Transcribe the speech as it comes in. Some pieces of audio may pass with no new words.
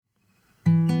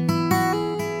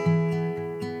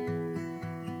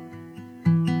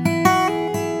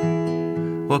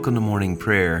Welcome to morning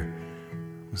prayer.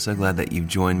 I'm so glad that you've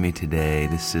joined me today.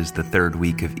 This is the third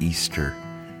week of Easter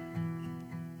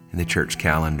in the church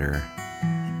calendar.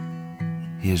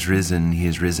 He has risen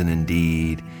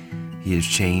indeed. He is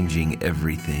changing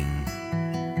everything.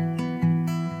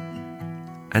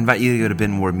 I invite you to go to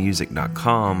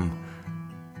benmoremusic.com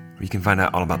where you can find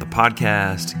out all about the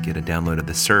podcast, get a download of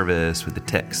the service with the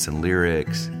texts and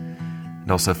lyrics, and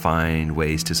also find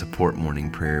ways to support morning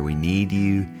prayer. We need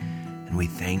you and we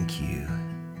thank you.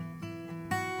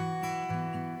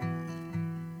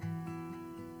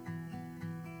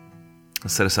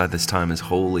 Let's set aside this time as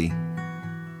holy.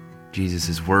 Jesus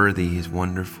is worthy. He's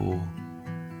wonderful.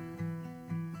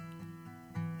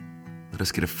 Let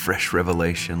us get a fresh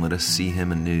revelation. Let us see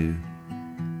Him anew.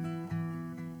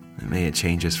 And may it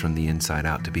change us from the inside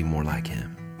out to be more like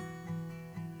Him.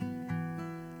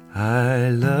 I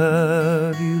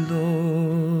love you,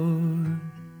 Lord,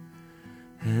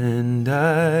 and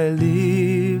I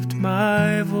lift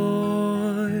my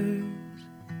voice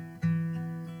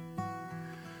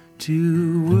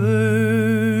to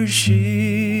worship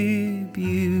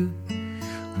you,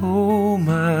 oh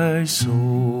my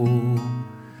soul,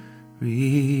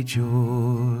 rejoice.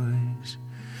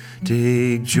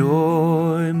 Take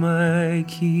joy, my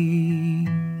King,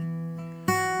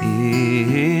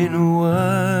 in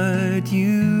what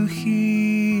you hear.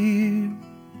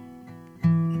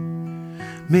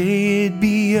 May it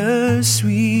be a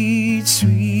sweet,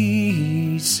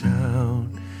 sweet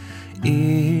sound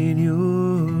in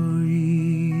your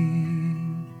ear.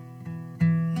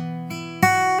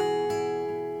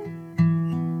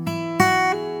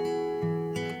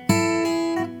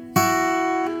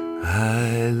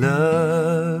 I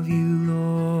love you,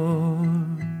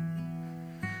 Lord,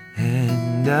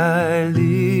 and I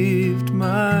lift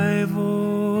my voice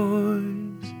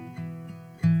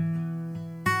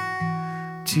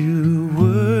to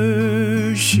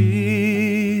worship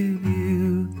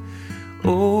you,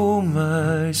 oh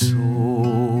my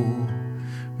soul,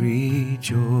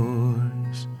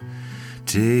 rejoice.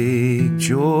 Take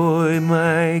joy,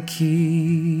 my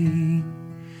King,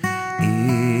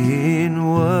 in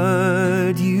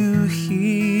what you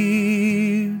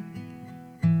hear.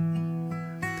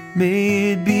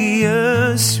 May it be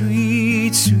a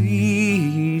sweet,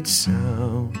 sweet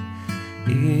sound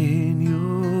in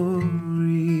your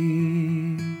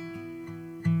ear.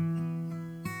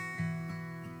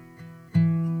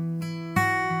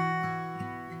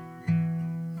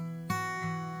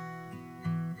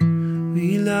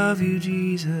 We love you,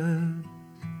 Jesus.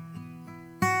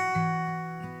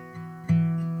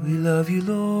 We love you,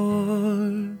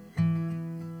 Lord,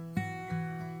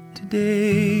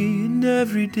 today and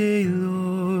every day,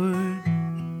 Lord.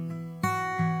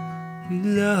 We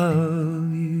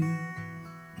love you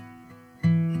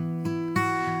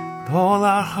with all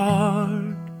our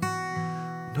heart,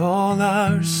 and all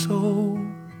our soul,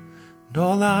 and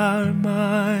all our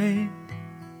mind.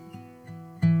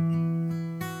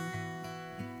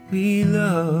 We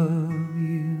love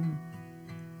you.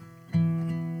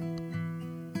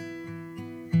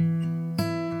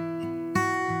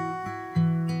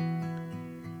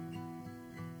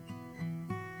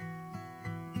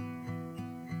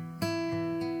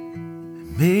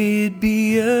 May it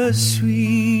be a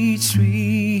sweet,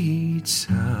 sweet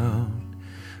sound.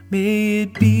 May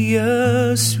it be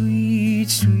a sweet,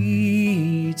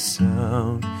 sweet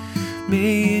sound.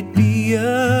 May it be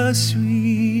a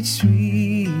sweet,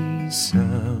 sweet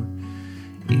sound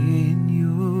in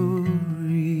your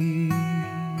ear.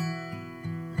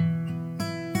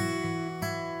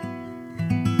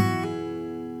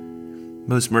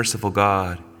 Most merciful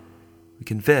God, we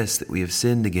confess that we have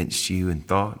sinned against you in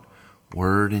thought,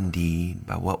 word, and deed,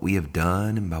 by what we have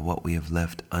done and by what we have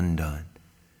left undone.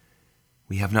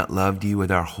 We have not loved you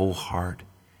with our whole heart.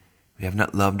 We have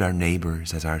not loved our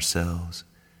neighbors as ourselves.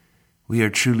 We are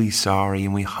truly sorry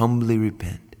and we humbly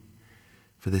repent.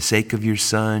 For the sake of your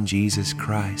Son, Jesus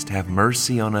Christ, have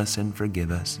mercy on us and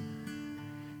forgive us,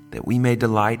 that we may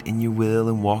delight in your will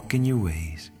and walk in your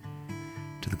ways,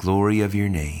 to the glory of your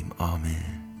name. Amen.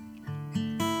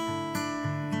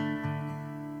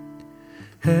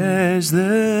 As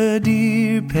the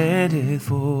deer panteth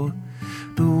for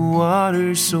the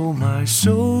water, so my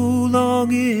soul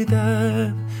longeth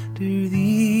after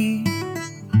thee.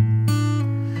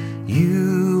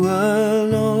 You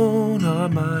alone are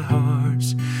my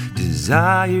heart's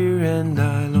desire, and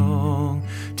I long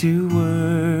to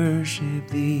worship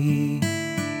thee.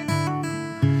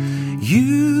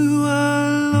 You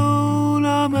alone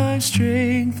are my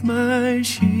strength, my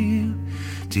shield.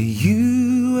 To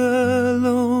you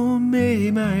alone may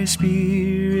my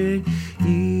spirit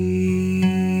yield.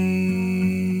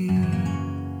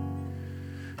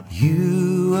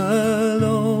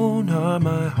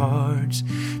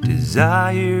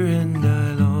 desire and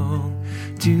I long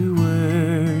to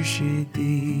worship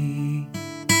thee.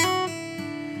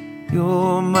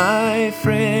 You're my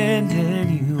friend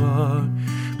and you are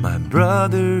my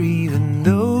brother, even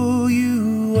though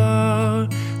you are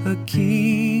a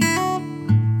king.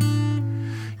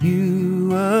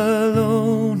 You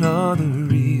alone are the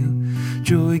real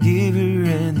joy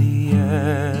giver and the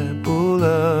apple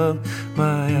of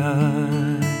my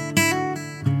eye.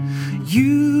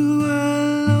 You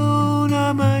alone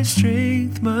are my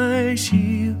strength, my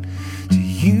shield. To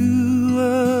you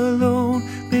alone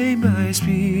may my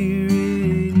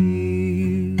spirit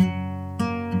yield.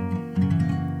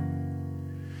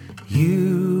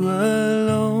 You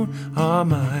alone are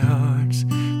my heart's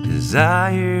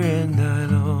desire and I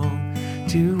long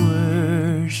to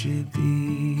worship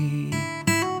thee.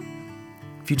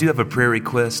 If you do have a prayer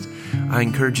request, I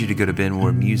encourage you to go to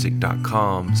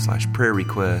benwardmusic.com/prayer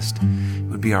request. It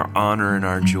would be our honor and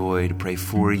our joy to pray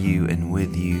for you and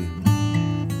with you.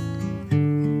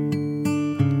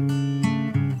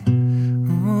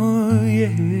 Oh, yeah.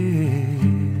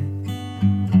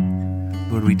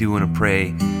 Lord, we do want to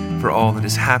pray for all that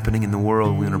is happening in the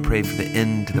world. We want to pray for the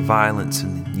end to the violence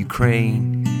in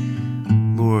Ukraine.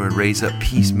 Lord, raise up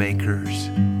peacemakers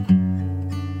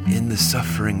in the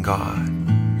suffering, God.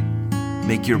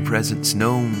 Make your presence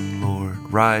known, Lord.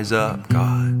 Rise up,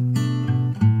 God.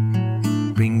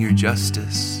 Bring your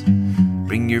justice.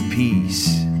 Bring your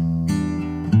peace.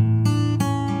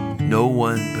 No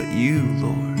one but you,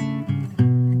 Lord.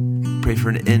 Pray for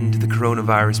an end to the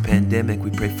coronavirus pandemic. We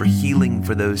pray for healing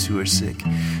for those who are sick.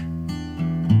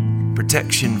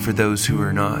 Protection for those who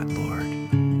are not, Lord.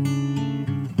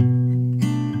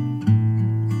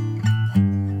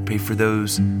 Pray for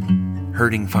those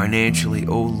hurting financially.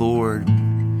 Oh Lord,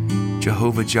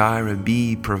 Jehovah Jireh,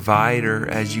 be provider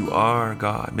as you are,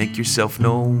 God. Make yourself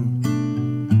known.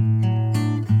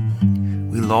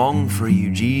 We long for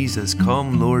you, Jesus.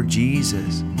 Come, Lord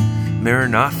Jesus.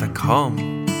 Maranatha, come.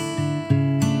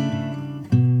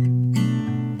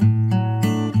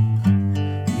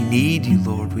 We need you,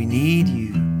 Lord. We need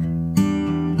you.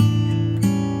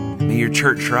 May your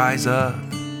church rise up.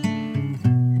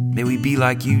 May we be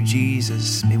like you,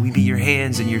 Jesus. May we be your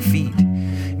hands and your feet,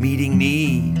 meeting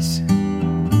needs.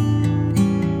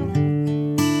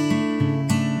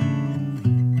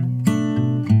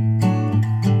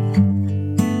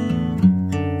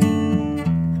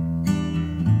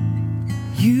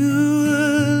 You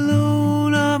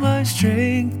alone are my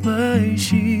strength, my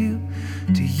shield.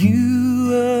 To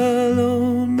you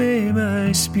alone may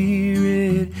my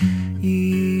spirit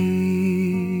yield.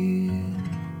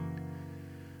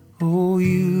 Oh,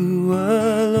 you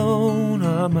alone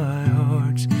are my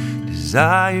heart's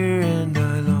desire, and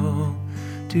I long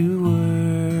to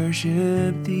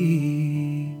worship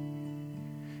thee.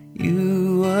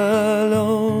 You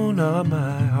alone are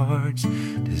my heart's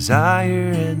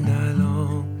desire, and I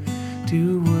long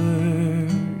to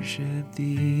worship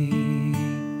thee.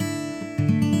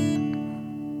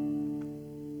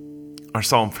 Our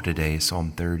psalm for today is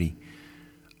Psalm 30.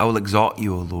 I will exalt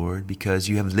you, O Lord, because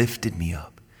you have lifted me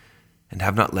up and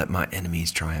have not let my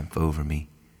enemies triumph over me.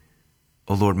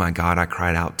 O Lord my God, I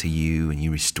cried out to you, and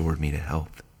you restored me to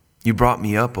health. You brought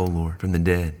me up, O Lord, from the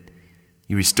dead.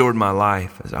 You restored my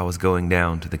life as I was going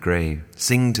down to the grave.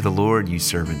 Sing to the Lord, you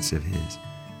servants of his.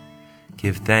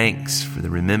 Give thanks for the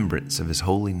remembrance of his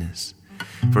holiness.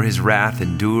 For his wrath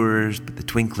endures but the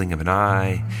twinkling of an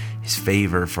eye, his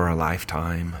favor for a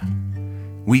lifetime.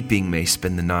 Weeping may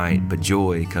spend the night, but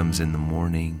joy comes in the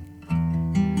morning.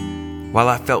 While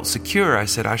I felt secure, I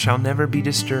said, I shall never be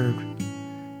disturbed.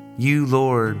 You,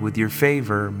 Lord, with your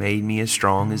favor, made me as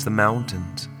strong as the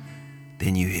mountains.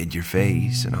 Then you hid your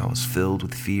face, and I was filled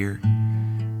with fear.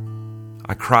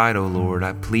 I cried, O Lord,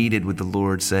 I pleaded with the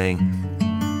Lord, saying,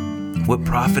 what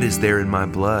profit is there in my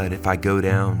blood if I go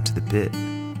down to the pit?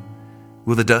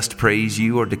 Will the dust praise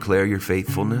you or declare your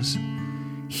faithfulness?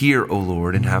 Hear, O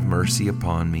Lord, and have mercy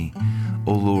upon me.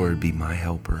 O Lord, be my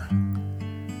helper.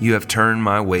 You have turned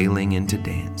my wailing into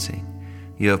dancing.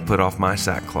 You have put off my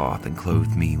sackcloth and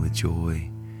clothed me with joy.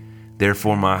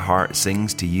 Therefore my heart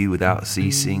sings to you without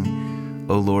ceasing.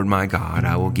 O Lord my God,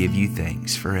 I will give you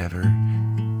thanks forever.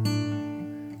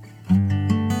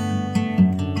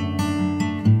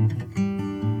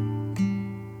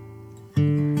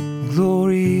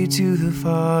 Glory to the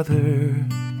Father,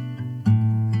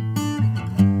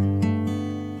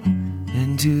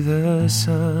 and to the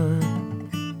Son,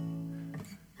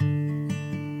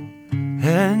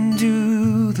 and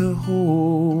to the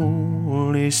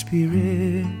Holy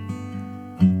Spirit,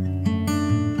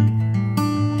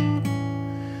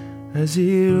 as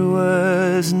it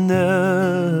was in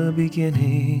the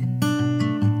beginning,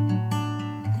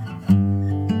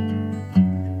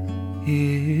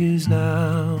 is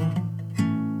now,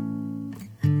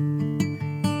 and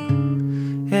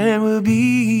will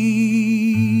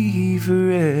be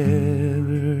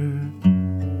forever.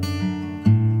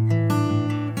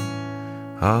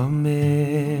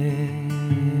 Amen.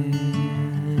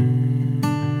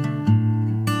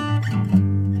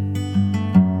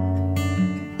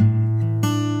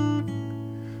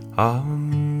 Amen.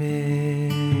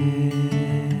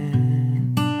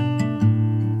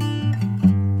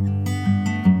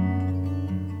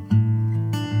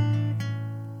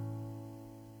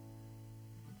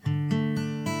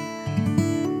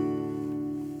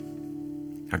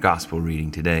 Our gospel reading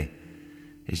today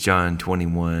is John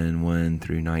 21, 1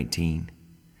 through 19.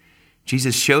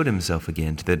 Jesus showed himself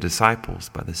again to the disciples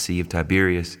by the Sea of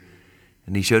Tiberias,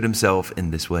 and he showed himself in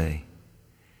this way.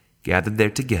 Gathered there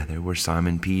together were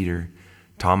Simon Peter,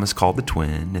 Thomas called the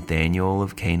twin, Nathanael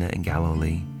of Cana in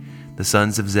Galilee, the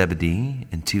sons of Zebedee,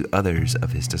 and 2 others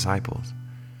of his disciples.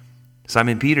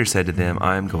 Simon Peter said to them,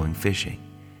 I am going fishing.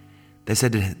 They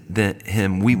said to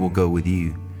him, we will go with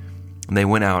you. And they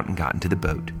went out and got into the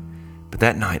boat. But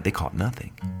that night they caught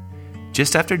nothing.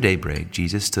 Just after daybreak,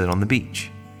 Jesus stood on the beach.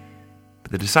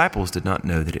 But the disciples did not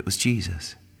know that it was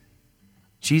Jesus.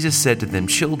 Jesus said to them,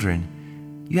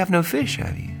 Children, you have no fish,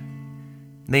 have you?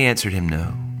 And they answered him,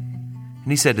 No. And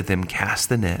he said to them, Cast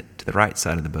the net to the right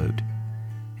side of the boat,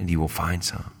 and you will find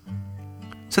some.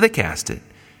 So they cast it,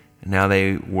 and now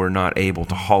they were not able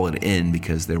to haul it in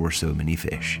because there were so many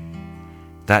fish.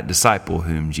 That disciple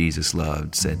whom Jesus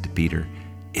loved said to Peter,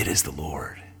 It is the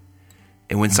Lord.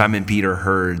 And when Simon Peter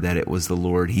heard that it was the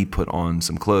Lord, he put on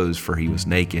some clothes, for he was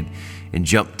naked, and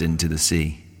jumped into the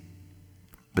sea.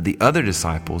 But the other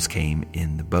disciples came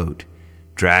in the boat,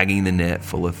 dragging the net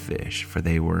full of fish, for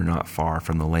they were not far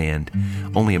from the land,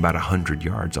 only about 100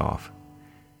 yards off.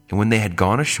 And when they had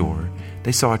gone ashore,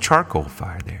 they saw a charcoal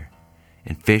fire there,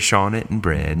 and fish on it and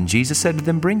bread. And Jesus said to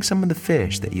them, Bring some of the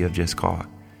fish that you have just caught.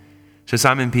 So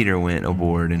Simon Peter went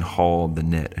aboard and hauled the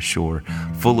net ashore,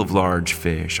 full of large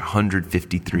fish,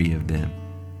 153 of them.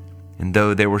 And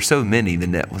though there were so many, the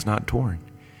net was not torn.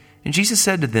 And Jesus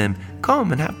said to them,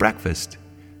 Come and have breakfast.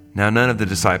 Now none of the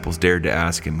disciples dared to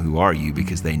ask him, Who are you?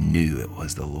 Because they knew it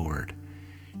was the Lord.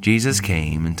 Jesus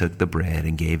came and took the bread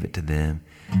and gave it to them,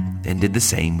 and did the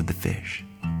same with the fish.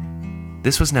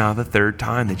 This was now the 3rd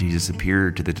time that Jesus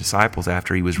appeared to the disciples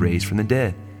after he was raised from the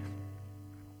dead.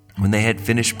 When they had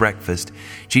finished breakfast,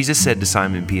 Jesus said to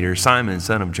Simon Peter, Simon,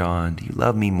 son of John, do you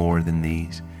love me more than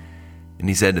these? And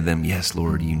he said to them, Yes,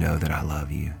 Lord, you know that I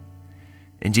love you.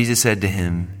 And Jesus said to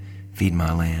him, Feed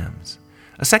my lambs.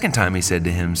 A second time he said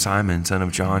to him, Simon, son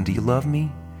of John, do you love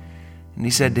me? And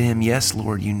he said to him, Yes,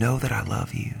 Lord, you know that I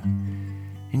love you.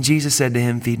 And Jesus said to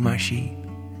him, Feed my sheep.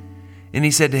 And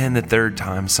he said to him the 3rd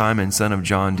time, Simon, son of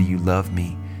John, do you love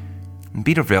me? And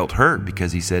Peter felt hurt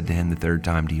because he said to him the 3rd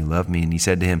time, Do you love me? And he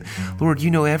said to him, Lord, you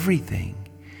know everything.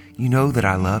 You know that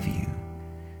I love you.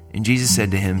 And Jesus said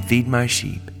to him, Feed my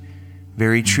sheep.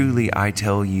 Very truly I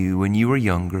tell you, when you were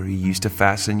younger, you used to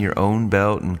fasten your own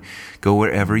belt and go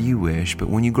wherever you wish. But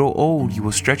when you grow old, you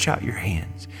will stretch out your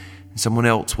hands, and someone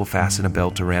else will fasten a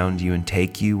belt around you and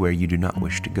take you where you do not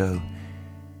wish to go.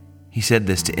 He said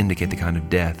this to indicate the kind of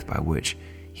death by which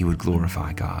he would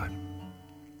glorify God.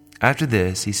 After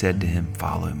this, he said to him,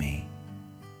 Follow me.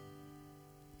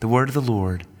 The word of the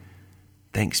Lord.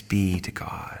 Thanks be to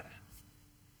God.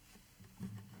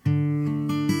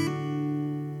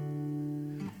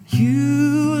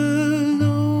 You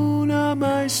alone are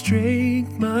my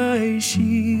strength, my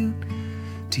shield.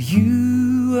 To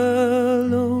you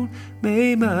alone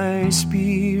may my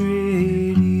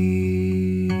spirit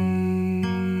yield.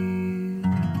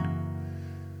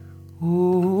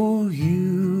 Oh,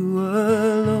 you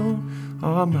alone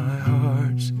are my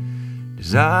heart's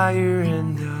desire,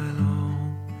 and I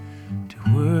long to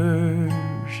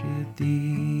worship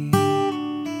thee.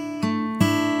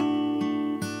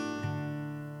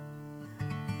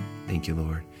 Thank you,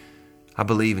 Lord. I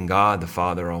believe in God, the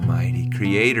Father Almighty,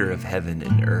 creator of heaven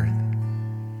and earth.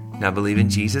 And I believe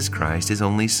in Jesus Christ, his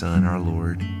only Son, our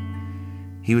Lord.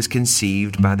 He was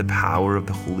conceived by the power of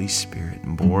the Holy Spirit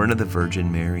and born of the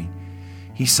Virgin Mary.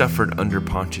 He suffered under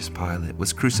Pontius Pilate,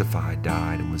 was crucified,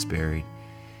 died, and was buried.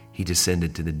 He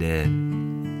descended to the dead.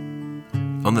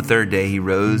 On the 3rd day he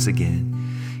rose again.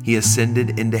 He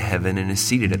ascended into heaven and is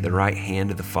seated at the right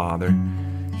hand of the Father.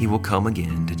 He will come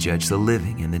again to judge the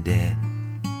living and the dead.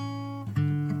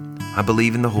 I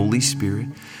believe in the Holy Spirit,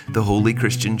 the holy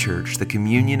Christian church, the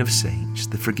communion of saints,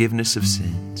 the forgiveness of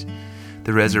sins,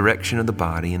 the resurrection of the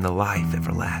body, and the life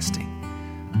everlasting.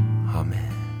 Amen.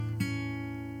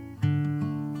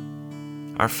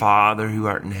 Our Father, who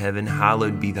art in heaven,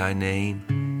 hallowed be thy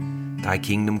name. Thy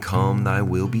kingdom come, thy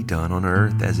will be done on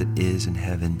earth as it is in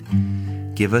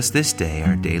heaven. Give us this day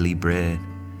our daily bread,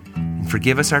 and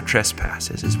forgive us our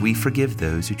trespasses as we forgive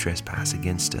those who trespass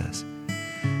against us.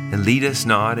 And lead us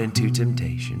not into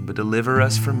temptation, but deliver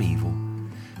us from evil.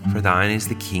 For thine is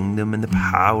the kingdom and the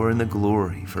power and the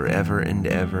glory forever and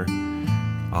ever.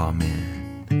 Amen.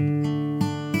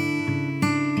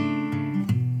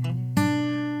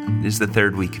 It is the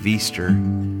third week of Easter,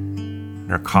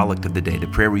 and our collect of the day, the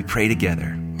prayer we pray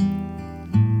together.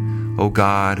 O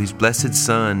God, whose blessed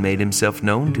Son made himself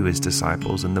known to his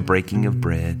disciples in the breaking of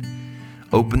bread,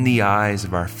 open the eyes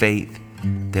of our faith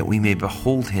that we may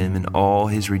behold him in all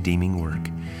his redeeming work,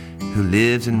 who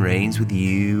lives and reigns with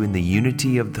you in the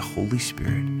unity of the Holy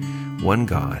Spirit, one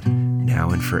God,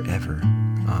 now and forever.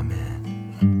 Amen.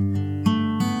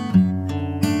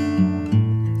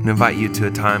 I invite you to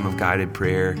a time of guided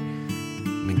prayer.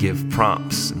 I'm going to give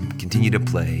prompts and continue to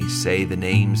play. Say the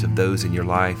names of those in your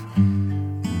life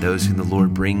and those whom the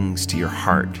Lord brings to your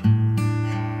heart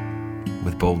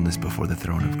with boldness before the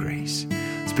throne of grace.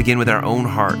 Let's begin with our own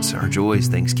hearts, our joys,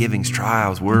 thanksgivings,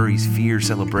 trials, worries, fears,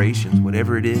 celebrations,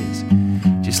 whatever it is.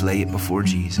 Just lay it before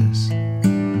Jesus.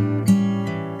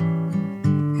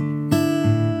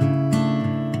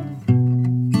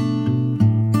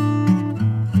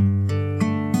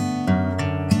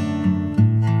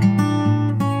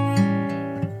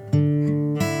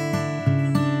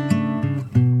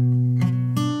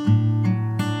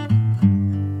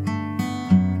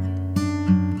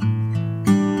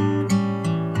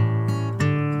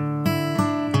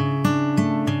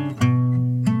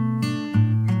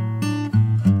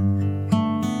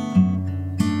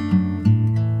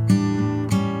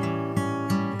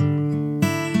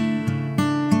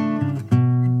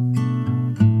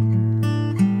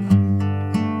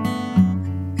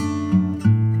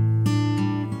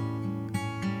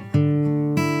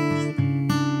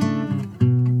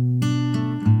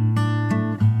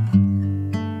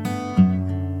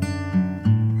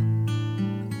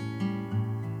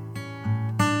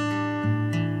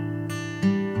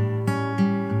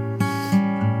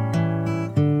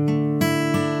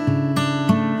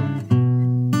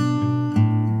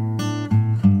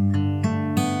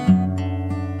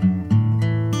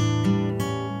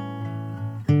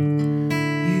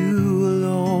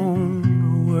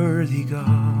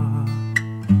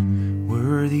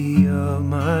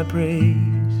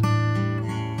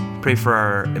 Pray for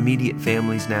our immediate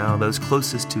families now, those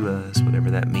closest to us, whatever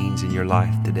that means in your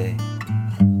life today.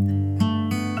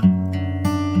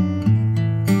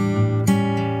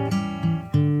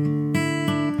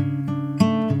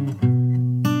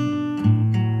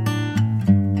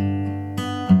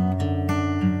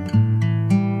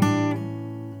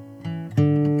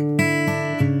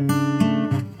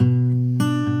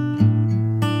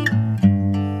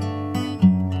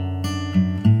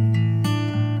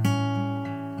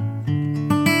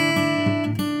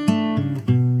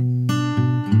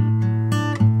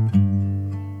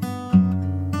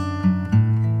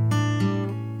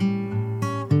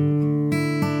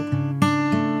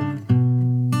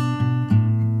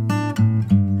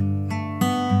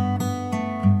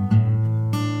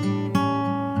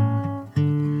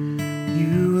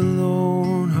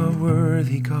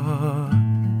 God,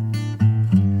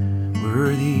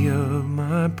 worthy of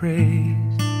my praise.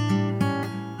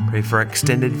 Pray for our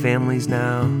extended families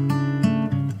now.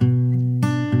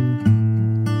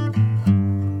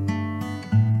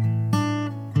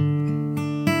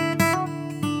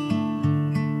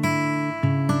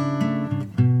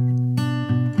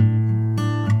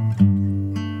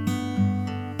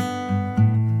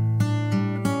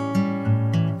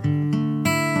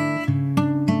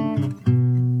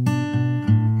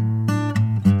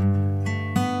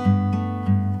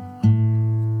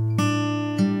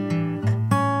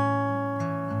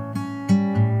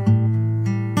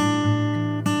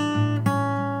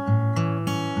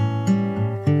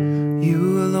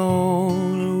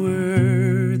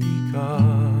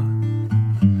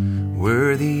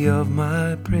 Worthy of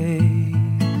my praise.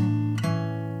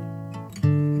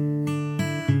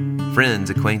 Friends,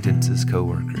 acquaintances,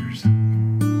 co-workers.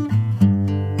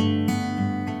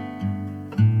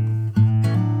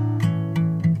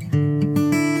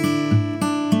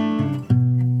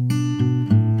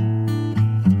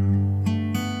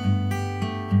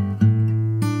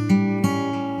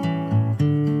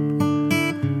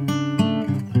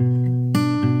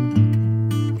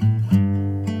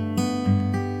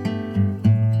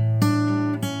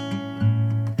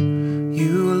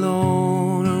 You alone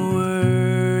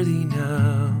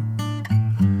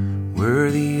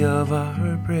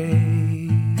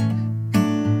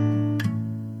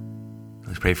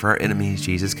pray for our enemies.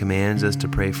 Jesus commands us to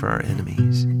pray for our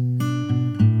enemies.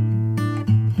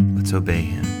 Let's obey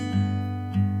him.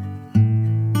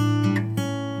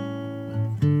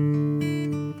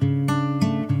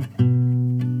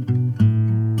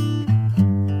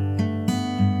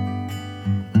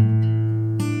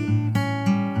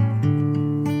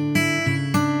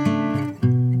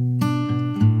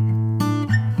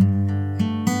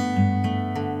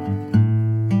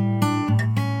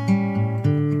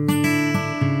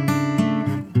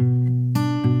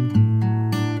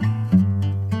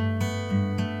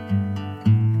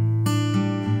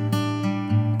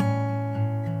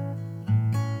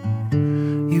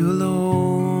 You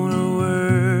alone are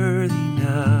worthy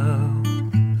now,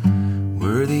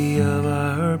 worthy of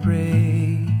our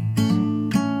praise.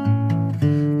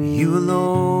 You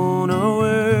alone are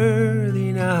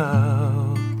worthy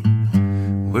now,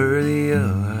 worthy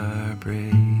of our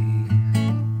praise.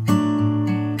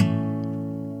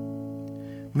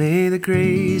 May the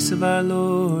grace of our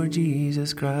Lord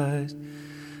Jesus Christ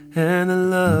and the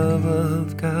love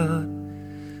of God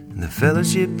and the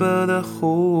fellowship of the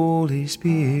Holy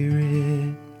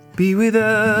Spirit be with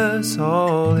us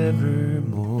all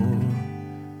evermore.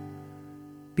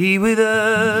 Be with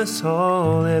us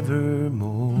all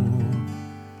evermore.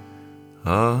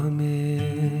 Amen.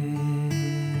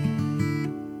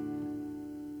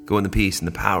 Go in the peace and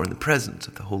the power and the presence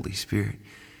of the Holy Spirit.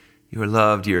 You are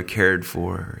loved, you are cared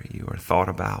for, you are thought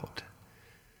about,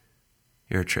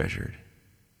 you are treasured.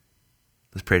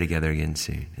 Let's pray together again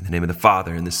soon. In the name of the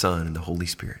Father, and the Son, and the Holy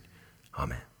Spirit.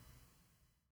 Amen.